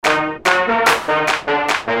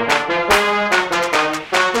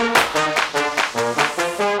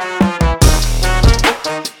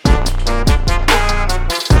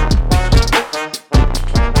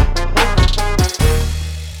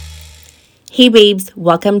Hey babes,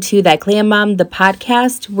 welcome to That Glam Mom, the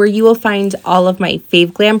podcast where you will find all of my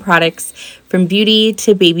fave glam products from beauty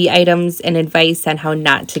to baby items and advice on how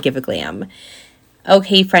not to give a glam.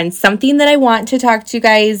 Okay, friends, something that I want to talk to you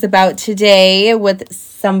guys about today with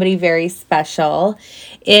somebody very special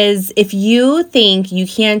is if you think you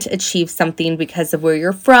can't achieve something because of where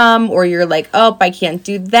you're from, or you're like, oh, I can't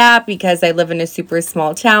do that because I live in a super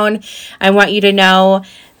small town, I want you to know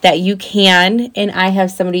that you can. And I have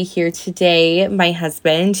somebody here today, my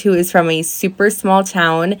husband, who is from a super small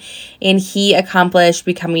town, and he accomplished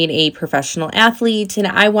becoming a professional athlete. And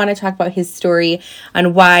I want to talk about his story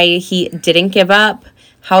on why he didn't give up,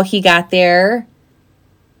 how he got there,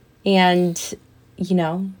 and, you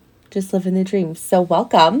know, just living the dream. So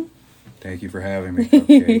welcome. Thank you for having me,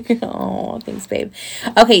 Cupcake. Oh, thanks, babe.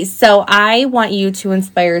 Okay, so I want you to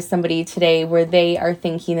inspire somebody today where they are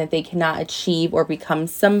thinking that they cannot achieve or become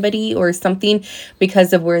somebody or something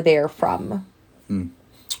because of where they're from.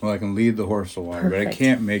 Well, I can lead the horse to water, but I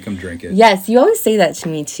can't make them drink it. Yes, you always say that to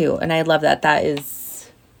me too, and I love that. That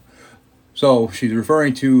is... So she's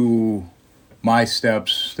referring to my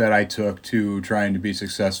steps that I took to trying to be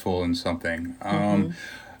successful in something.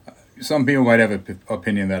 Some people might have an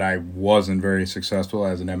opinion that I wasn't very successful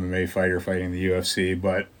as an MMA fighter fighting the UFC,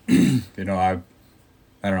 but you know, I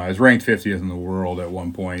don't know. I was ranked 50th in the world at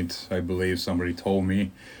one point. I believe somebody told me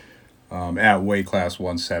at weight class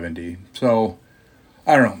 170. So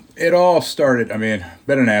I don't know. It all started. I mean,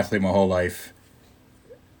 been an athlete my whole life.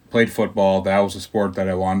 Played football. That was a sport that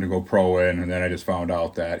I wanted to go pro in, and then I just found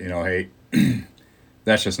out that, you know, hey,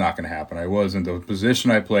 that's just not going to happen. I wasn't the position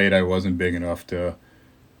I played. I wasn't big enough to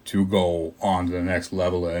go on to the next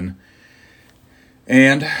level in.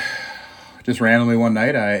 And just randomly one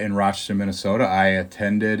night in Rochester, Minnesota, I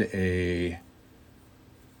attended a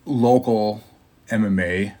local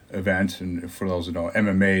MMA event. And for those who don't,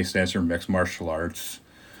 MMA stands for Mixed Martial Arts,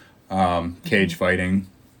 cage fighting.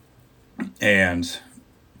 And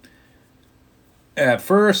at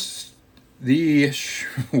first,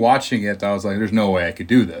 watching it, I was like, there's no way I could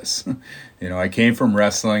do this. You know, I came from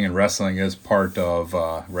wrestling, and wrestling is part of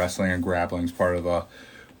wrestling and grappling is part of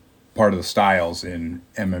the styles in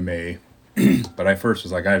MMA. But I first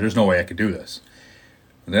was like, there's no way I could do this.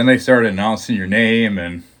 And then they started announcing your name,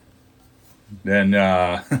 and then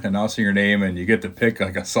announcing your name, and you get to pick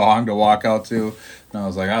like a song to walk out to. And I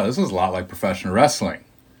was like, this is a lot like professional wrestling.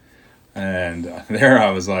 And there I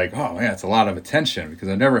was like, oh man, it's a lot of attention, because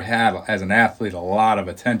I never had, as an athlete, a lot of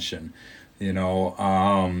attention. You know,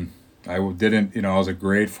 I was a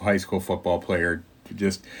great high school football player,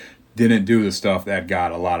 just didn't do the stuff that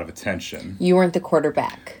got a lot of attention. You weren't the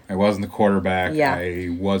quarterback. I wasn't the quarterback. Yeah. I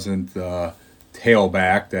wasn't the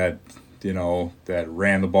tailback that, you know, that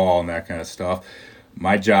ran the ball and that kind of stuff.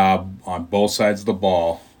 My job on both sides of the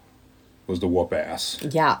ball was to whoop ass.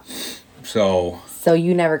 Yeah. So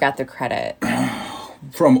you never got the credit.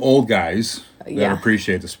 From old guys that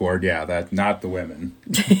appreciate the sport, that not the women.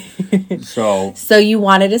 So you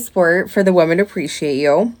wanted a sport for the women to appreciate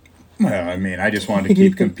you. Well, I mean, I just wanted to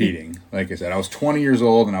keep competing. Like I said, I was 20 years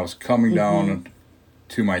old, and I was coming down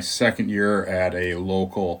to my second year at a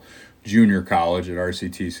local junior college at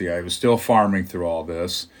RCTC. I was still farming through all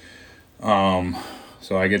this. So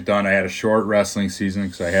I get done. I had a short wrestling season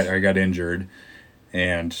because I got injured,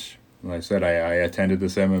 and like I said, I attended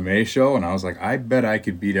this MMA show, and I was like, I bet I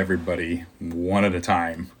could beat everybody one at a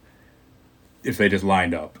time if they just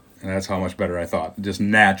lined up. And that's how much better I thought. Just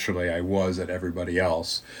naturally, I was at everybody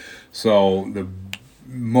else. So the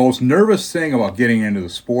most nervous thing about getting into the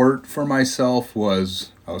sport for myself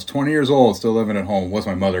was I was 20 years old, still living at home. What's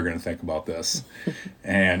my mother going to think about this?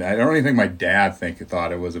 And I don't even think my dad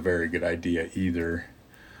thought it was a very good idea either.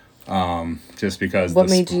 Just because. What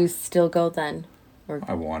made you still go then?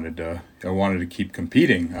 I wanted to keep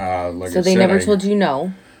competing. So they never told you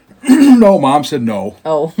no? No, Mom said no.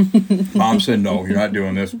 Oh. Mom said no, you're not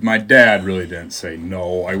doing this. My dad really didn't say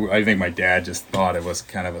no. I think my dad just thought it was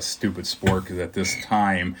kind of a stupid sport, because at this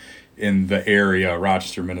time in the area,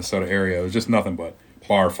 Rochester, Minnesota area, it was just nothing but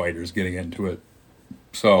bar fighters getting into it.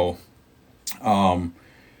 So,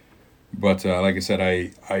 but like I said,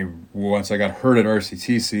 I once I got hurt at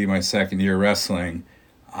RCTC my second year wrestling,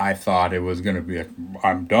 I thought it was going to be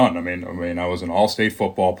I'm done. I mean, I was an all-state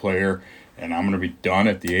football player, and I'm going to be done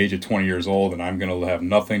at the age of 20 years old, and I'm going to have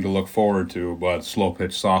nothing to look forward to but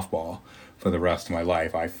slow-pitch softball for the rest of my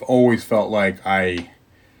life. I've always felt like I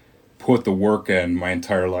put the work in my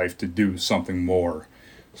entire life to do something more.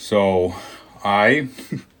 So I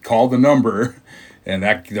called the number, and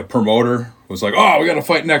the promoter was like, oh, we got to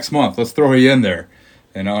fight next month. Let's throw you in there.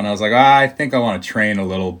 You know, and I was like, I think I want to train a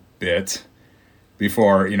little bit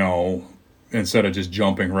before, you know, instead of just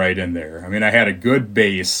jumping right in there. I mean, I had a good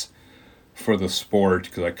base for the sport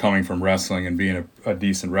because I'm coming from wrestling and being a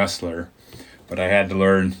decent wrestler, but I had to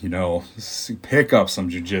learn, pick up some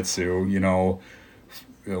jiu-jitsu,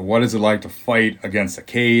 what is it like to fight against a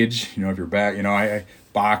cage, if you're back,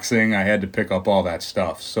 boxing, I had to pick up all that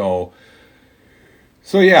stuff. So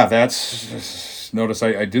yeah, notice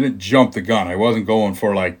I didn't jump the gun. I wasn't going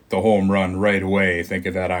for like the home run right away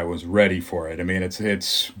thinking that I was ready for it. I mean,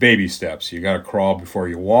 it's baby steps. You got to crawl before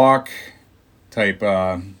you walk type,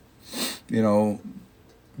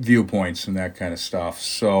 viewpoints and that kind of stuff.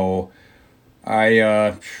 So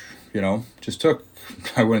I, just took,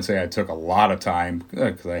 I wouldn't say I took a lot of time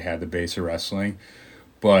because I had the base of wrestling,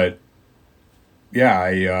 but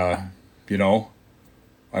yeah,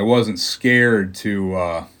 I wasn't scared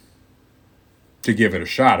to give it a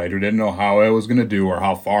shot. I didn't know how I was going to do or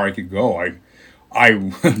how far I could go.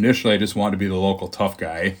 I initially I just wanted to be the local tough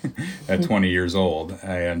guy at 20 years old,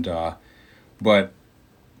 and but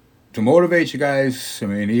to motivate you guys, I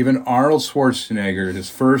mean, even Arnold Schwarzenegger, his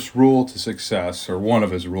first rule to success, or one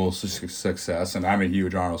of his rules to success, and I'm a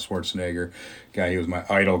huge Arnold Schwarzenegger guy. He was my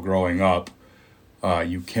idol growing up.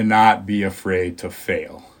 You cannot be afraid to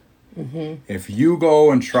fail. Mm-hmm. If you go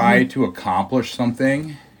and try to accomplish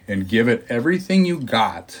something and give it everything you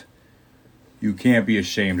got, you can't be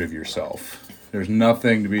ashamed of yourself. There's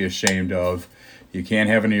nothing to be ashamed of. You can't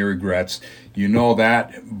have any regrets. You know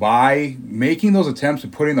that by making those attempts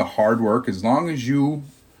and putting the hard work, as long as you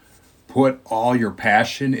put all your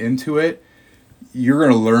passion into it, you're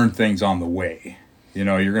going to learn things on the way. You're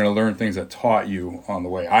going to learn things that taught you on the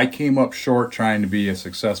way. I came up short trying to be a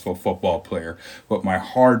successful football player, but my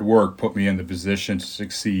hard work put me in the position to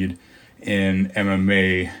succeed in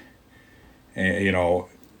MMA,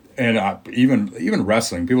 and even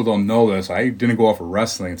wrestling. People don't know this. I didn't go off for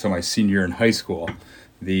wrestling until my senior year in high school.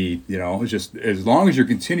 It's just as long as you're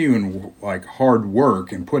continuing like hard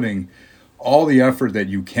work and putting all the effort that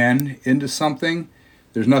you can into something,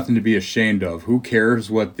 there's nothing to be ashamed of. Who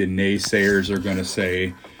cares what the naysayers are going to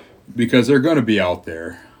say? Because they're going to be out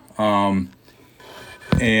there. Even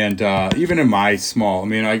in my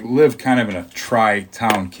small, I live kind of in a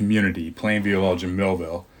tri-town community, Plainview, Elgin,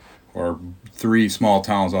 Millville, or 3 small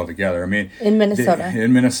towns altogether. In Minnesota.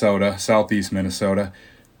 In Minnesota, southeast Minnesota.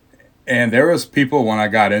 And there was people when I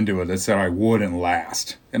got into it that said I wouldn't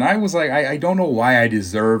last. And I was like, I don't know why I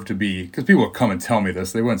deserve to be, because people would come and tell me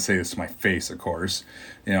this. They wouldn't say this to my face, of course.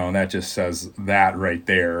 And that just says that right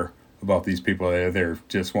there about these people. They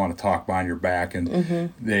just want to talk behind your back, and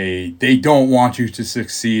mm-hmm. they don't want you to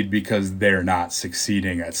succeed because they're not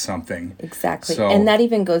succeeding at something. Exactly. So, and that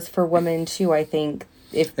even goes for women too, I think.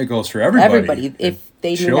 If it goes for everybody. Everybody. If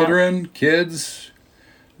they children, kids.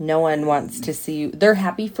 No one wants to see you. They're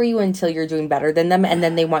happy for you until you're doing better than them, and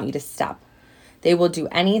then they want you to stop. They will do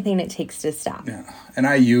anything it takes to stop. Yeah. And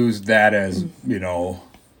I use that as,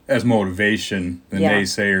 as motivation. The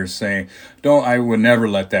naysayers saying, I would never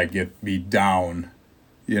let that get me down.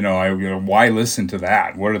 Why listen to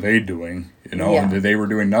that? What are they doing? And they were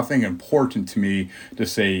doing nothing important to me to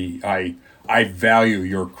say, I value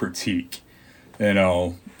your critique.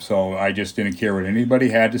 So I just didn't care what anybody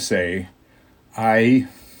had to say. I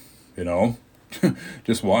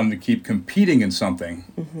just wanted to keep competing in something,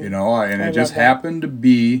 mm-hmm. And it just happened to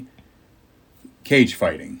be cage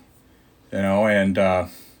fighting, and like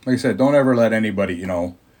I said, don't ever let anybody,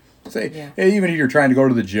 say, hey, even if you're trying to go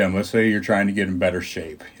to the gym, let's say you're trying to get in better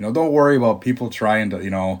shape, don't worry about people trying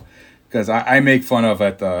to, because I make fun of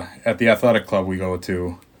at the athletic club we go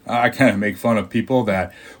to, I kind of make fun of people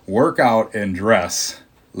that work out and dress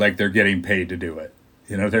like they're getting paid to do it.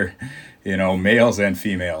 They're, males and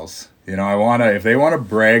females. If they want to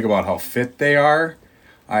brag about how fit they are,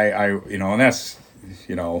 and that's,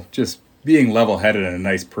 just being level-headed and a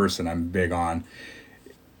nice person I'm big on.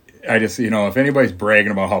 I just, if anybody's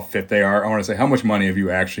bragging about how fit they are, I want to say, how much money have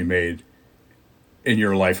you actually made in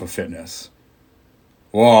your life of fitness?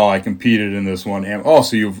 Well, I competed in this one. In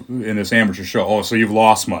this amateur show. Oh, so you've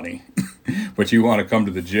lost money. But you want to come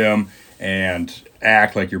to the gym and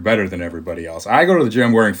act like you're better than everybody else. I go to the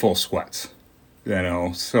gym wearing full sweats, so,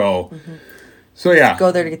 mm-hmm. So yeah.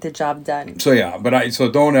 Go there to get the job done. So yeah,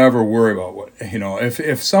 so don't ever worry about what,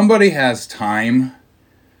 if somebody has time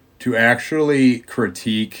to actually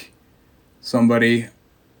critique somebody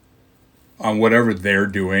on whatever they're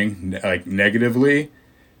doing, like negatively,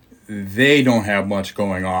 they don't have much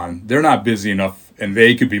going on. They're not busy enough, and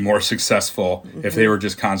they could be more successful mm-hmm. if they were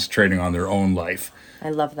just concentrating on their own life. I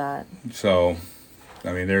love that. So,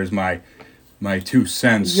 there's my my 2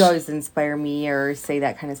 cents. You always inspire me or say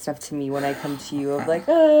that kind of stuff to me when I come to you of like,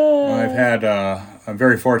 I'm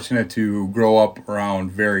very fortunate to grow up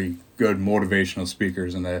around very good motivational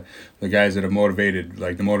speakers, and the guys that have motivated,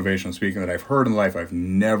 like the motivational speaking that I've heard in life, I've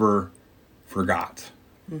never forgot.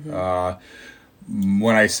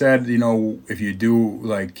 When I said, if you do,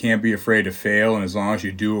 like, can't be afraid to fail, and as long as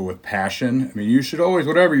you do it with passion, I mean, you should always,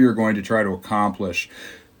 whatever you're going to try to accomplish,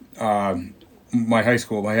 my head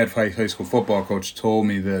high school football coach told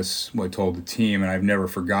me this, told the team, and I've never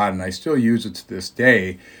forgotten. I still use it to this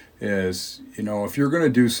day, is, if you're going to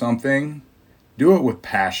do something, do it with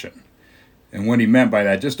passion. And what he meant by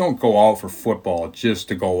that, just don't go out for football just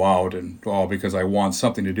to go out and, because I want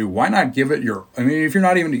something to do. Why not give it if you're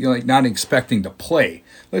not even, not expecting to play.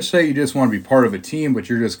 Let's say you just want to be part of a team, but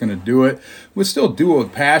you're just going to do it. But still do it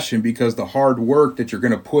with passion, because the hard work that you're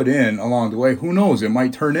going to put in along the way, who knows, it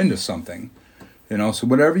might turn into something. So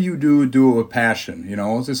whatever you do it with passion.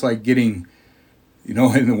 It's just like getting,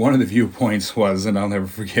 and one of the viewpoints was, and I'll never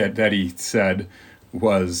forget that he said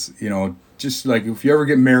was, just like if you ever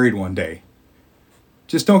get married one day,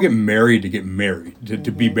 just don't get married to get married,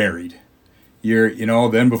 to be married.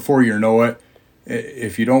 Then before you know it,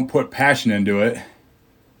 if you don't put passion into it,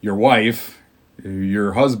 your wife,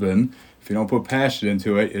 your husband, if you don't put passion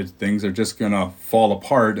into it, things are just going to fall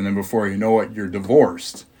apart. And then before you know it, you're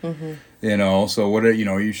divorced. So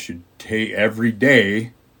you should take every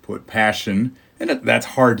day, put passion, and that's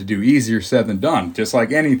hard to do, easier said than done, just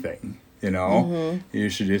like anything. You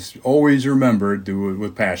should just always remember, do it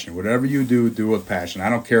with passion. Whatever you do it with passion. I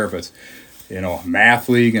don't care if it's, math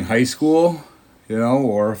league in high school,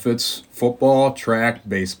 or if it's football, track,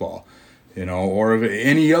 baseball, or if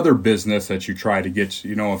any other business that you try to get,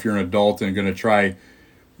 if you're an adult and going to try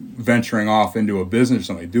venturing off into a business or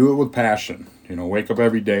something, do it with passion. Wake up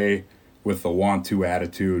every day with the want-to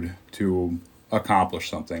attitude to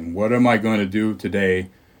accomplish something. What am I going to do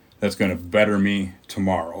today that's going to better me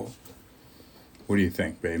tomorrow? What do you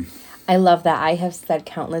think, babe? I love that. I have said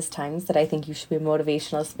countless times that I think you should be a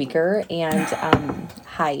motivational speaker. And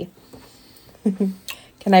hi.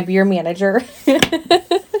 Can I be your manager?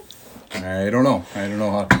 I don't know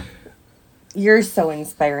how. You're so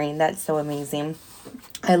inspiring. That's so amazing.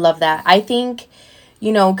 I love that. I think,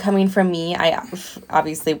 coming from me, I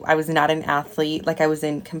was not an athlete. Like, I was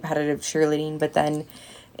in competitive cheerleading, but then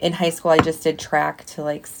in high school I just did track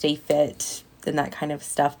to stay fit and that kind of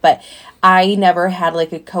stuff. But I never had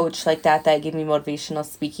a coach like that gave me motivational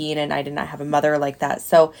speaking, and I did not have a mother like that.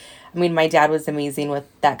 So, my dad was amazing with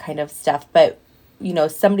that kind of stuff. But,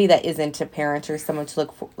 somebody that isn't a parent or someone to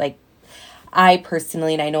look for, I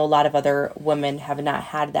personally, and I know a lot of other women have not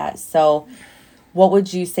had that. So what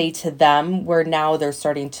would you say to them where now they're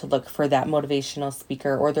starting to look for that motivational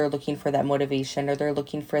speaker, or they're looking for that motivation, or they're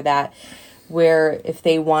looking for that where if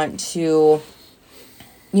they want to,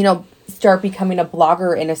 start becoming a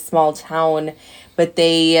blogger in a small town, but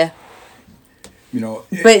they,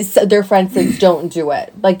 but their friend says don't do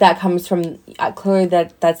it. That comes from clearly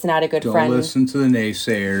that's not a good friend. Don't listen to the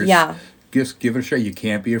naysayers. Yeah. Just give it a shot. You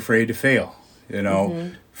can't be afraid to fail.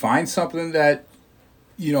 Find something that,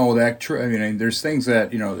 there's things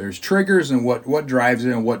that, there's triggers and what drives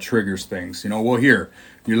it and what triggers things. Here,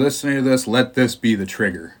 you're listening to this, let this be the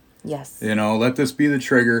trigger. Yes. Let this be the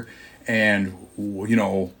trigger, and,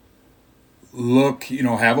 look,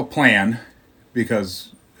 have a plan,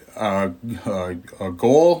 because a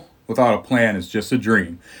goal without a plan is just a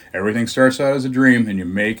dream. Everything starts out as a dream, and you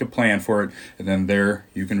make a plan for it, and then there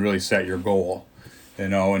you can really set your goal.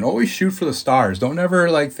 And always shoot for the stars. Don't ever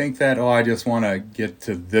think that, I just want to get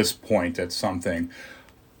to this point at something.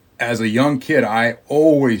 As a young kid, I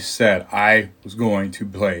always said I was going to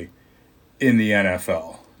play in the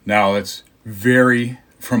NFL. Now, it's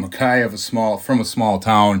from a guy from a small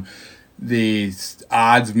town, the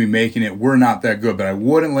odds of me making it were not that good, but I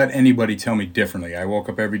wouldn't let anybody tell me differently. I woke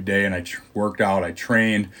up every day and I worked out, I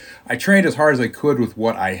trained. I trained as hard as I could with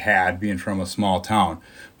what I had, being from a small town.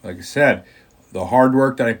 Like I said, the hard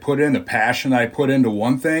work that I put in, the passion that I put into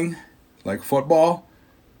one thing, like football,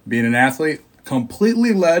 being an athlete,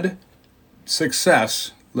 completely led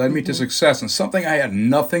me to success, and something I had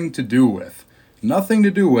nothing to do with,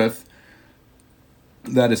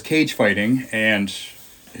 that is cage fighting, and,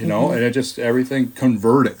 and it just, everything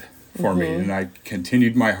converted for me, and I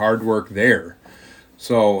continued my hard work there.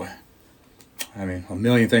 So, a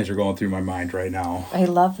million things are going through my mind right now. I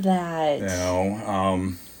love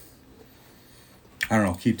that. I don't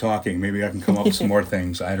know, keep talking. Maybe I can come up with some more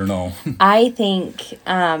things. I don't know. I think,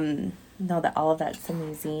 that all of that's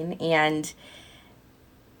amazing. And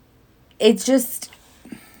it's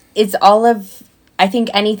all of, I think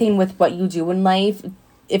anything with what you do in life,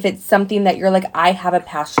 if it's something that you're like, I have a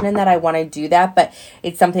passion in that, I want to do that, but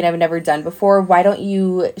it's something I've never done before, why don't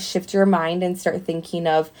you shift your mind and start thinking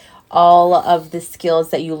of all of the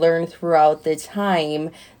skills that you learn throughout the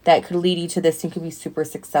time that could lead you to this and could be super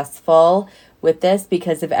successful with this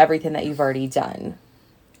because of everything that you've already done.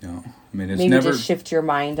 No, I mean, it's Maybe never... just shift your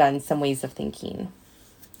mind on some ways of thinking.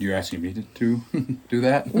 You're asking me to do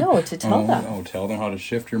that? No, to tell them. Oh, tell them how to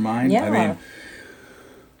shift your mind? Yeah. I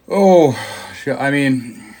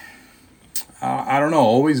mean, I don't know.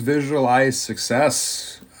 Always visualize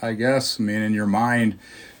success, I guess. I mean, in your mind.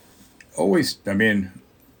 Always, I mean,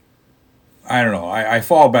 I don't know. I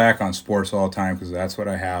fall back on sports all the time because that's what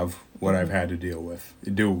I've had to do with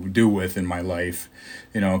in my life.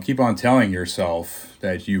 Keep on telling yourself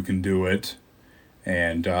that you can do it.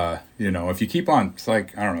 And, if you keep on, it's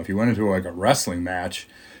like, I don't know, if you went into like a wrestling match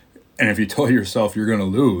and if you told yourself you're going to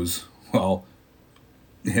lose, well,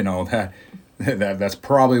 that's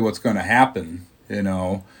probably what's going to happen,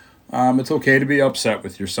 It's okay to be upset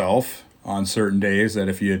with yourself on certain days that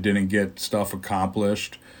if you didn't get stuff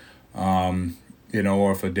accomplished, or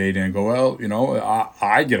if a day didn't go well,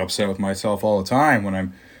 I get upset with myself all the time when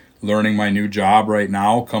I'm learning my new job right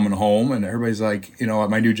now, coming home, and everybody's like, at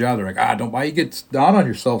my new job, they're like, why you get down on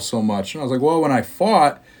yourself so much? And I was like, well, when I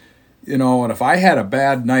fought, and if I had a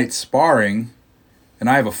bad night sparring and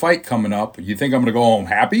I have a fight coming up, you think I'm going to go home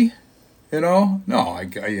happy? No, I'm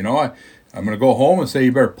going to go home and say,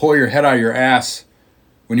 you better pull your head out of your ass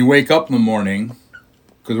when you wake up in the morning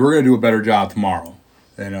because we're going to do a better job tomorrow,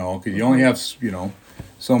 because you only have,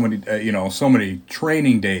 so many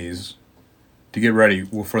training days to get ready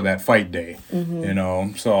for that fight day,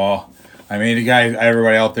 So, I mean,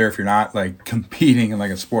 everybody out there, if you're not like competing in like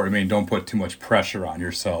a sport, I mean, don't put too much pressure on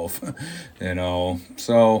yourself,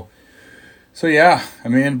 So yeah, I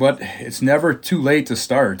mean, but it's never too late to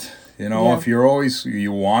start. If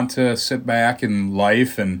you want to sit back in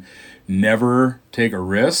life and never take a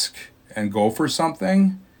risk and go for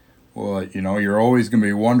something, well, you're always going to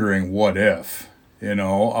be wondering what if.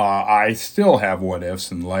 I still have what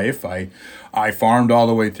ifs in life. I farmed all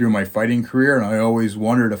the way through my fighting career, and I always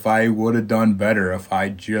wondered if I would have done better if I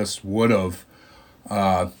just would have,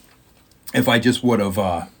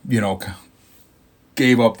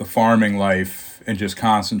 gave up the farming life and just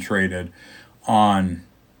concentrated on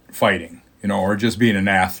fighting, or just being an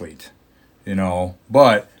athlete,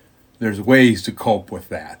 But there's ways to cope with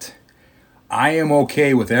that. I am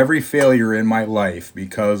okay with every failure in my life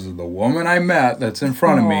because of the woman I met that's in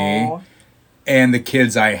front of me and the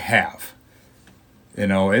kids I have.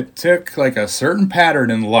 It took like a certain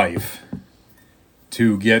pattern in life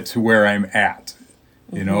to get to where I'm at.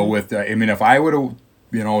 If I would have,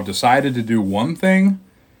 decided to do one thing,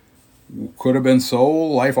 could have been so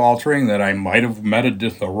life-altering that I might have met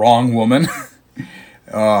the wrong woman.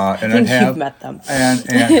 And I think you've met them.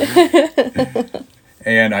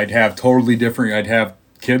 And I'd have I'd have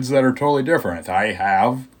kids that are totally different.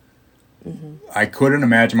 I couldn't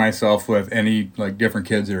imagine myself with any like different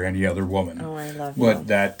kids or any other woman. Oh, I love you. But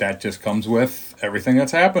that just comes with everything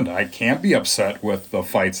that's happened. I can't be upset with the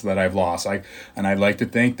fights that I've lost. I'd like to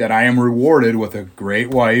think that I am rewarded with a great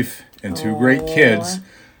wife and two great kids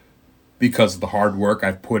because of the hard work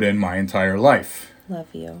I've put in my entire life. Love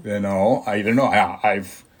you.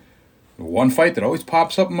 I've the one fight that always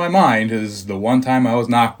pops up in my mind is the one time I was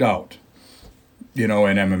knocked out, in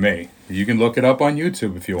MMA. You can look it up on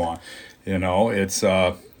YouTube if you want. It's,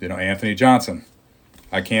 Anthony Johnson.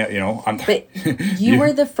 I can't, But you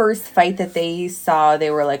were the first fight that they saw.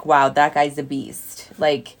 They were like, wow, that guy's a beast.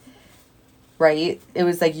 Like, right? It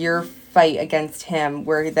was like your fight against him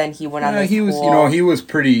where then he went on this he was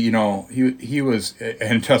pretty, he was,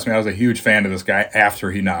 and trust me, I was a huge fan of this guy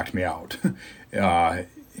after he knocked me out.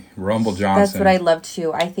 Rumble Johnson. That's what I love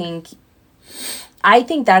too. I think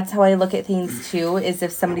that's how I look at things too, is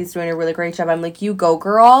if somebody's doing a really great job, I'm like, you go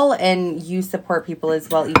girl, and you support people as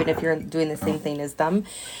well, even if you're doing the same thing as them.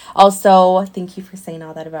 Also, thank you for saying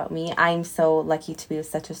all that about me. I'm so lucky to be with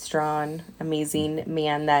such a strong, amazing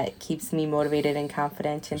man that keeps me motivated and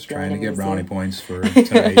confident and just feeling trying to amazing. get brownie points for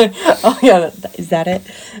tonight. Oh yeah, is that it?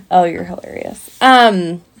 Oh, you're hilarious.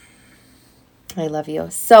 I love you.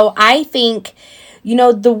 So I think,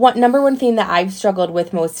 the number one thing that I've struggled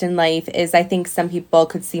with most in life is I think some people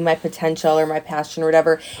could see my potential or my passion or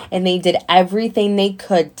whatever, and they did everything they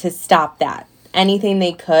could to stop that. Anything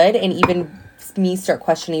they could, and even me start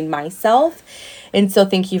questioning myself. And so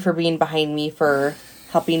thank you for being behind me, for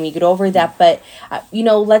helping me get over that. But,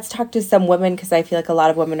 let's talk to some women, because I feel like a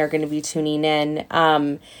lot of women are going to be tuning in.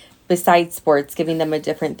 besides sports, giving them a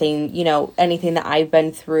different thing, you know, anything that I've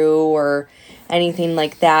been through or anything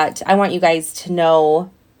like that. I want you guys to know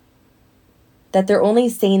that they're only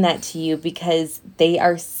saying that to you because they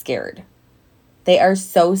are scared. They are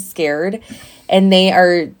so scared, and they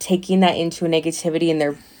are taking that into a negativity, and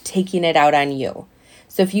they're taking it out on you.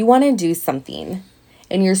 So if you want to do something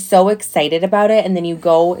and you're so excited about it, and then you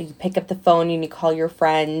go and you pick up the phone and you call your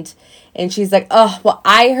friend, and she's like, oh, well,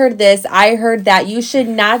 I heard this, I heard that, you should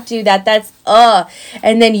not do that, that's,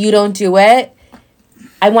 and then you don't do it.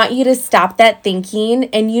 I want you to stop that thinking.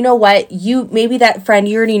 And you know what? Maybe that friend,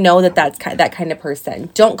 you already know that's that kind of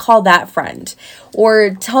person. Don't call that friend,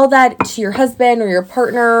 or tell that to your husband or your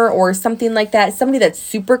partner or something like that. Somebody that's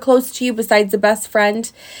super close to you besides the best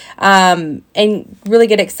friend, and really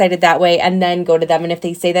get excited that way, and then go to them. And if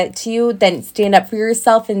they say that to you, then stand up for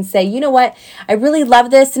yourself and say, you know what? I really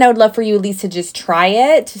love this, and I would love for you at least to just try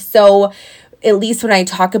it. So at least when I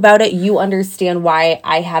talk about it, you understand why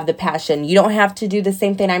I have the passion. You don't have to do the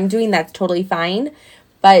same thing I'm doing. That's totally fine.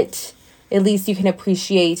 But at least you can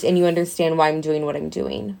appreciate and you understand why I'm doing what I'm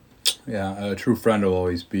doing. Yeah, a true friend will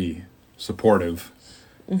always be supportive,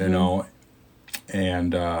 you know,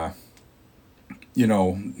 and, you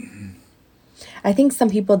know. I think some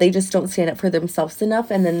people, they just don't stand up for themselves enough,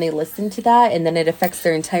 and then they listen to that, and then it affects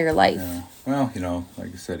their entire life. Yeah. Well, you know,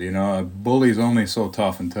 like I said, you know, a bully's only so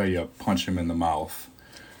tough until you punch him in the mouth,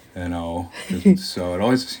 you know. So it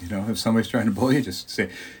always, you know, if somebody's trying to bully you, just say,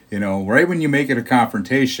 you know, right when you make it a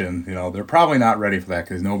confrontation, you know, they're probably not ready for that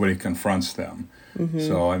because nobody confronts them.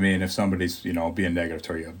 So, I mean, if somebody's, you know, being negative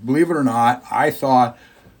to you. Believe it or not, I thought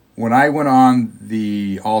when I went on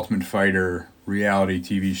the Ultimate Fighter reality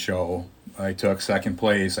TV show, I took second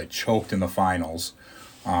place. I choked in the finals.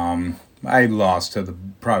 I lost to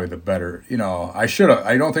probably the better, you know, I should have,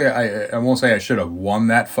 I won't say I should have won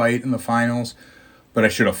that fight in the finals, but I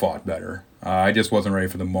should have fought better. I just wasn't ready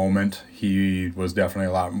for the moment. He was definitely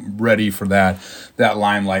a lot ready for that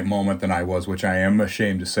limelight moment than I was, which I am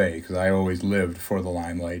ashamed to say, because I always lived for the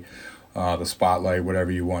limelight, the spotlight,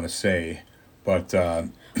 whatever you want to say. But,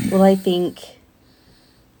 well, I think.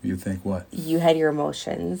 You think what? You had your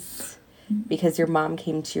emotions. Because your mom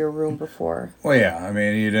came to your room before. Well, yeah. I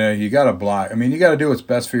mean, you got to block. I mean, you got to do what's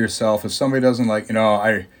best for yourself. If somebody doesn't like, you know,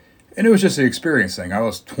 and it was just the experience thing. I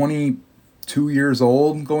was 22 years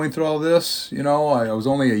old going through all this. You know, I was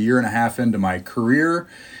only a year and a half into my career.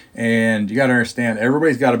 And you got to understand,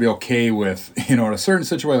 everybody's got to be okay with, you know, in a certain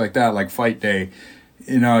situation like that, like fight day,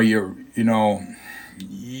 you know, you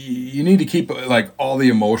need to keep, like, all the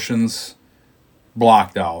emotions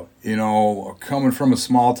blocked out, you know, coming from a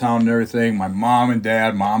small town and everything. My mom and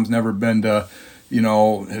dad, mom's never been to, you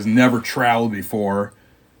know, has never traveled before,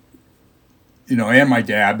 you know, and my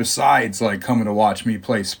dad, besides like coming to watch me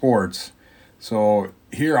play sports. So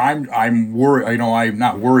here I'm worried, you know, I'm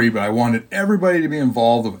not worried, but I wanted everybody to be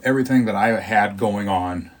involved with everything that I had going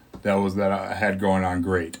on. That I had going on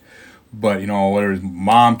great. But, you know, whether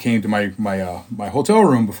mom came to my hotel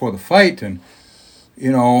room before the fight, and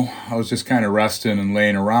you know, I was just kind of resting and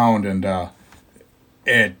laying around, and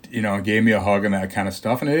it, you know, gave me a hug and that kind of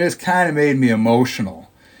stuff, and it just kind of made me emotional.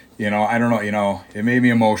 You know, I don't know, you know, it made me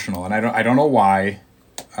emotional, and I don't know why,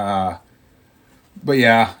 but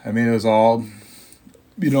yeah, I mean, it was all,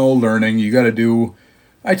 you know, learning. You got to do.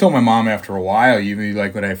 I told my mom after a while, even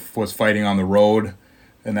like when I was fighting on the road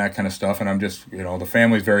and that kind of stuff, and I'm just, you know, the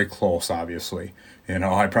family's very close, obviously. You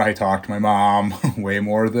know, I probably talked to my mom way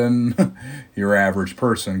more than your average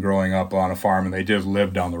person growing up on a farm, and they just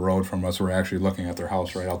lived down the road from us. We're actually looking at their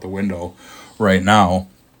house right out the window right now.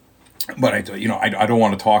 But I don't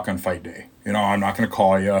want to talk on fight day. You know, I'm not going to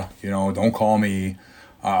call you. You know, don't call me.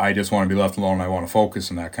 I just want to be left alone. I want to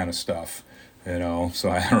focus on that kind of stuff. You know,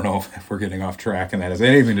 so I don't know if we're getting off track and that has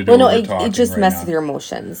anything to do with what we're talking it just right messes now. with your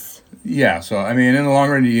emotions. Yeah, so, I mean, in the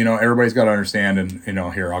long run, you know, everybody's got to understand, and, you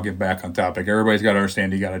know, here, I'll get back on topic. Everybody's got to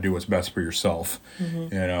understand you got to do what's best for yourself, you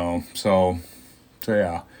know, so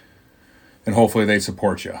yeah. And hopefully they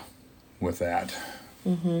support you with that.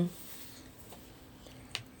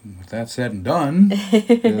 With that said and done,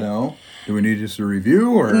 you know, do we need just a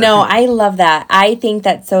review or? No, I love that. I think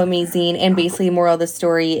that's so amazing. And basically, moral of the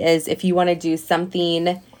story is if you want to do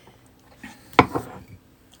something,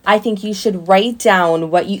 I think you should write down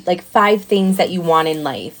like 5 things that you want in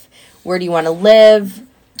life. Where do you want to live?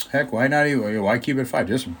 Heck, why not even? Why keep it 5?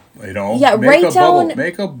 Just, you know,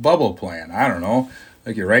 make a bubble plan. I don't know.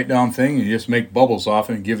 Like you write down thing, and you just make bubbles off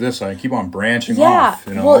and give this, and keep on branching off.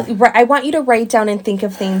 You know? Well, I want you to write down and think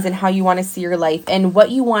of things and how you want to see your life and what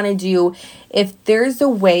you want to do. If there's a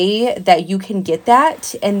way that you can get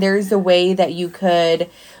that, and there's a way that you could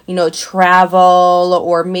travel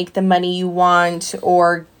or make the money you want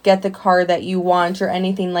or get the car that you want or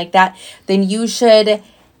anything like that, then you should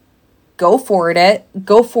go for it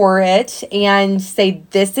and say,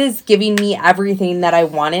 this is giving me everything that I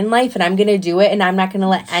want in life and I'm going to do it, and I'm not going to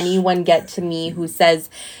let anyone get to me who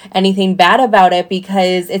says anything bad about it,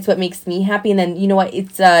 because it's what makes me happy. And then, you know what,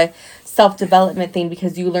 it's a self-development thing,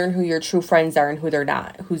 because you learn who your true friends are and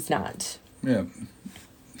who's not. Yeah,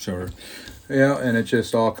 sure. Yeah, and it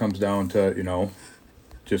just all comes down to,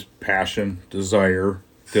 just passion, desire,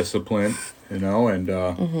 discipline,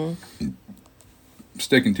 and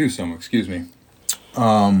sticking to some, excuse me.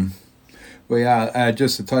 But yeah,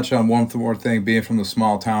 just to touch on one more thing, being from the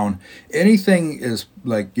small town, anything is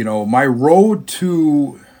like, my road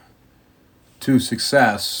to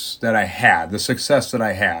success that I had,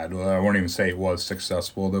 well, I won't even say it was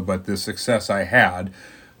successful, but the success I had,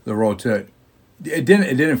 the road to it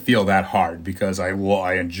didn't feel that hard, because I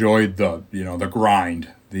enjoyed the the grind,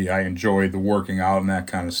 I enjoyed the working out and that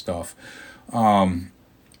kind of stuff.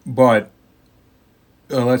 But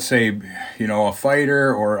let's say a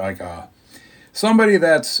fighter or like somebody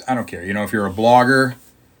that's, I don't care, if you're a blogger,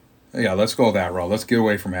 yeah, let's go that route. Let's get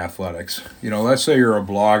away from athletics. Let's say you're a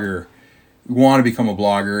blogger, you want to become a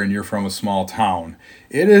blogger, and you're from a small town.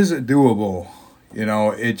 It is doable.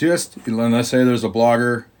 Let's say there's a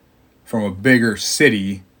blogger from a bigger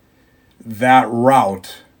city, that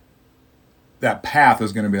path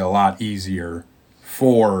is going to be a lot easier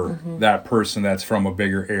for that person that's from a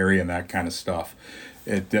bigger area and that kind of stuff.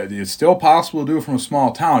 It's still possible to do it from a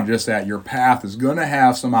small town, just that your path is going to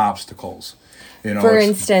have some obstacles. For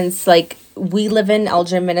instance, like, we live in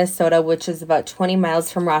Elgin, Minnesota, which is about 20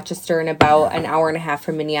 miles from Rochester and about an hour and a half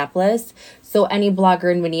from Minneapolis. So any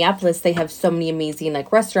blogger in Minneapolis, they have so many amazing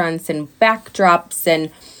restaurants and backdrops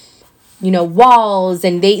and walls,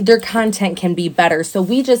 and their content can be better. So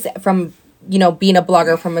we just, from being a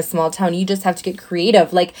blogger from a small town, you just have to get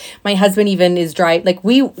creative. Like, my husband even is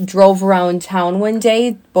we drove around town one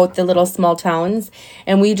day, both the little small towns,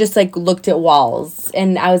 and we just looked at walls,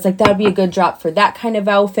 and I was like, that would be a good drop for that kind of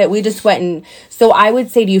outfit. We just went, and so I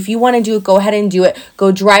would say to you, if you want to do it, go ahead and do it.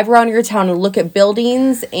 Go drive around your town and look at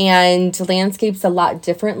buildings and landscapes a lot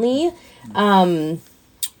differently.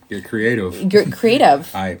 Get creative. Get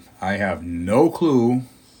creative. I have no clue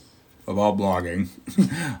about blogging.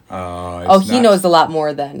 He knows a lot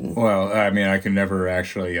more than... Well, I mean, I can never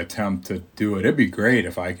actually attempt to do it. It'd be great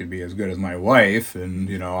if I could be as good as my wife.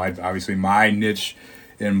 And, obviously my niche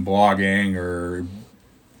in blogging or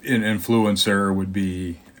in influencer would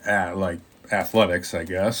be athletics, I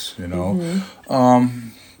guess,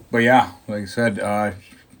 But yeah, like I said,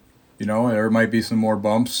 there might be some more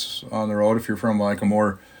bumps on the road if you're from a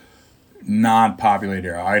more non-populated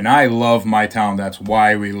area. And I love my town. That's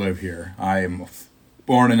why we live here. I am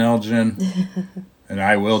born in Elgin, and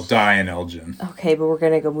I will die in Elgin. Okay, but we're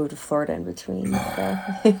going to go move to Florida in between. So.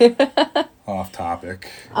 Off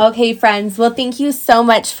topic. Okay, friends. Well, thank you so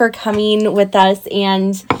much for coming with us.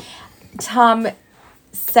 And Tom,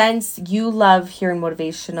 since you love hearing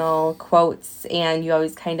motivational quotes and you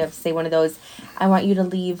always kind of say one of those, I want you to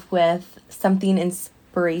leave with something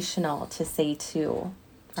inspirational to say to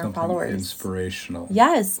our followers. Inspirational.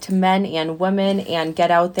 Yes, to men and women, and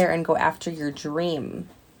get out there and go after your dream.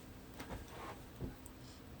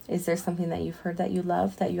 Is there something that you've heard that you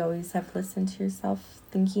love, that you always have listened to yourself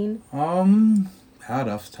thinking? Not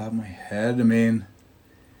off the top of my head. I mean,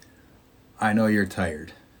 I know you're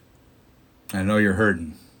tired. I know you're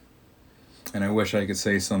hurting. And I wish I could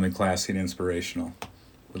say something classy and inspirational,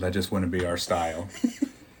 but that just wouldn't be our style.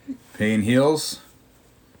 Pain heals,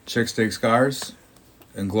 chicks take scars,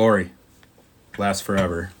 and glory lasts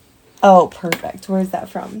forever. Oh, perfect. Where's that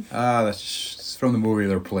from? That's from the movie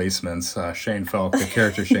The Replacements. Shane Falco, the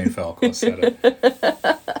character Shane Falco said it.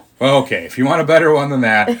 Well, okay, if you want a better one than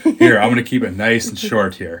that, here, I'm going to keep it nice and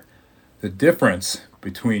short here. The difference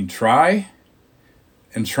between try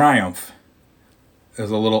and triumph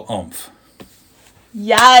is a little oomph.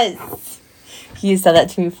 Yes. You said that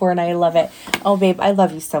to me before, and I love it. Oh, babe, I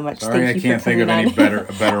love you so much. Sorry, Thank you I can't for coming think of on. any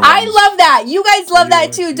better ones. I love that. You guys love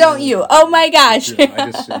that too, don't you? Oh my gosh. You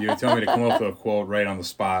tell me to come up with a quote right on the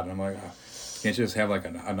spot, and I'm like, can't you just have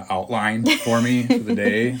an outline for me for the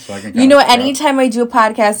day so I can? Anytime I do a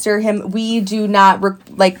podcast or we do not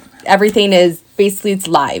everything is basically it's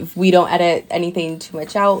live. We don't edit anything too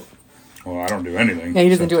much out. Well, I don't do anything. No, he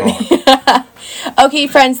doesn't do anything. Okay,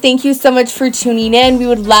 friends, thank you so much for tuning in. We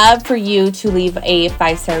would love for you to leave a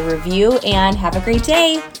 5-star review and have a great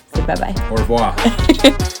day. Say bye-bye. Au revoir.